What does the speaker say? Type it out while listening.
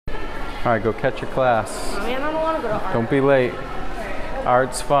All right, go catch your class. I mean, I don't want to go to art. Don't be late.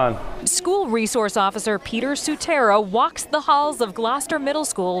 Art's fun. School resource officer Paul Sutera walks the halls of Gloucester Middle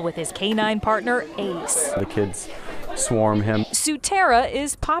School with his canine partner Ace. The kids swarm him. Sutera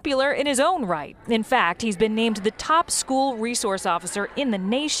is popular in his own right. In fact, he's been named the top school resource officer in the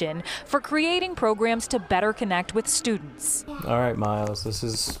nation for creating programs to better connect with students. All right, Miles, this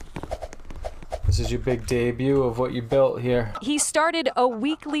is your big debut of what you built here. He started a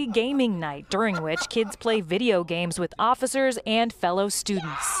weekly gaming night during which kids play video games with officers and fellow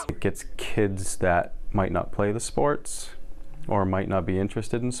students. It gets kids that might not play the sports or might not be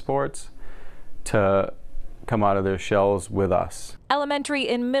interested in sports to come out of their shells with us. Elementary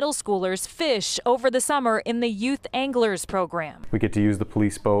and middle schoolers fish over the summer in the Youth Anglers program. We get to use the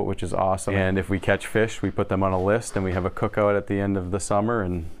police boat, which is awesome. And if we catch fish, we put them on a list and we have a cookout at the end of the summer,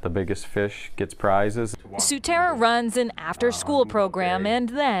 and the biggest fish gets prizes. Sutera runs an after-school program, and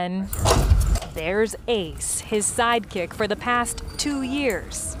then there's Ace, his sidekick for the past 2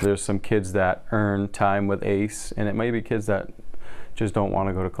 years. There's some kids that earn time with Ace, and it may be kids that just don't want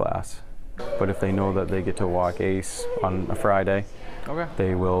to go to class. But if they know that they get to walk Ace on a Friday,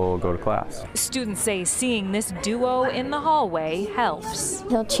 they will go to class. Students say seeing this duo in the hallway helps.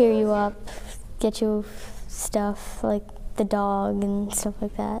 He'll cheer you up, get you stuff like the dog and stuff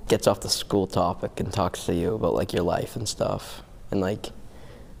like that. Gets off the school topic and talks to you about like your life and stuff. And like,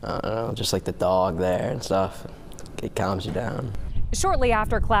 I don't know, just like the dog there and stuff. It calms you down. Shortly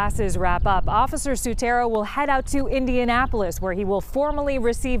after classes wrap up, Officer Sutera will head out to Indianapolis, where he will formally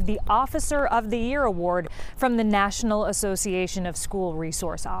receive the Officer of the Year award from the National Association of School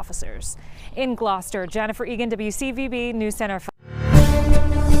Resource Officers. In Gloucester, Jennifer Egan, WCVB News Center.